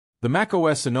The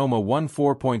macOS Sonoma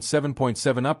 14.7.7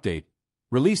 update,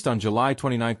 released on July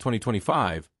 29,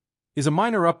 2025, is a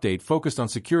minor update focused on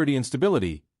security and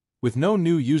stability, with no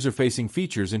new user-facing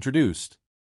features introduced.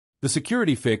 The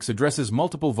security fix addresses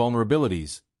multiple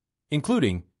vulnerabilities,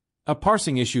 including a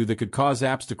parsing issue that could cause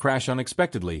apps to crash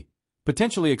unexpectedly,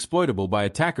 potentially exploitable by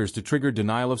attackers to trigger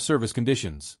denial-of-service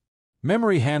conditions,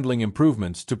 memory handling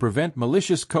improvements to prevent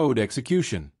malicious code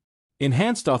execution,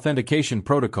 enhanced authentication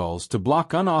protocols to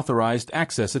block unauthorized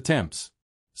access attempts,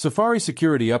 Safari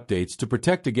security updates to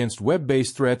protect against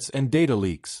web-based threats and data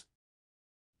leaks.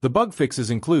 The bug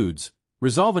fixes includes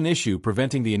resolve an issue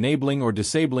preventing the enabling or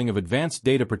disabling of advanced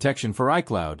data protection for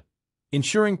iCloud,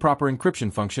 ensuring proper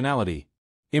encryption functionality,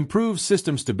 improves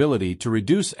system stability to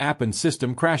reduce app and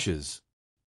system crashes,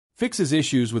 fixes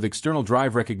issues with external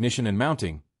drive recognition and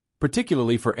mounting,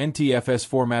 particularly for NTFS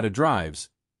formatted drives,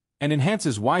 and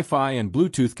enhances Wi-Fi and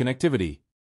Bluetooth connectivity.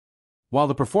 While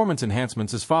the performance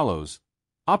enhancements as follows: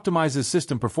 optimizes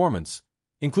system performance,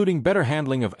 including better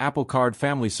handling of Apple Card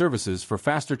family services for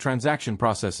faster transaction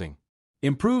processing,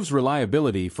 improves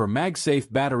reliability for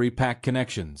MagSafe battery pack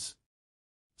connections.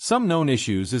 Some known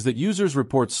issues is that users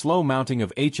report slow mounting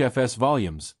of HFS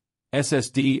volumes,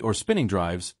 SSD or spinning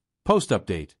drives,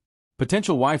 post-update,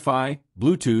 potential Wi-Fi,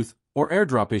 Bluetooth, or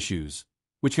AirDrop issues,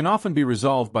 which can often be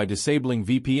resolved by disabling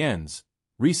VPNs,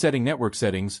 resetting network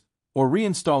settings, or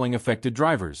reinstalling affected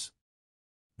drivers.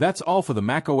 That's all for the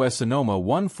macOS Sonoma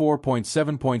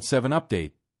 14.7.7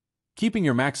 update, keeping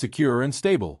your Mac secure and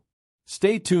stable.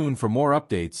 Stay tuned for more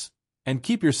updates, and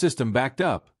keep your system backed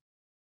up.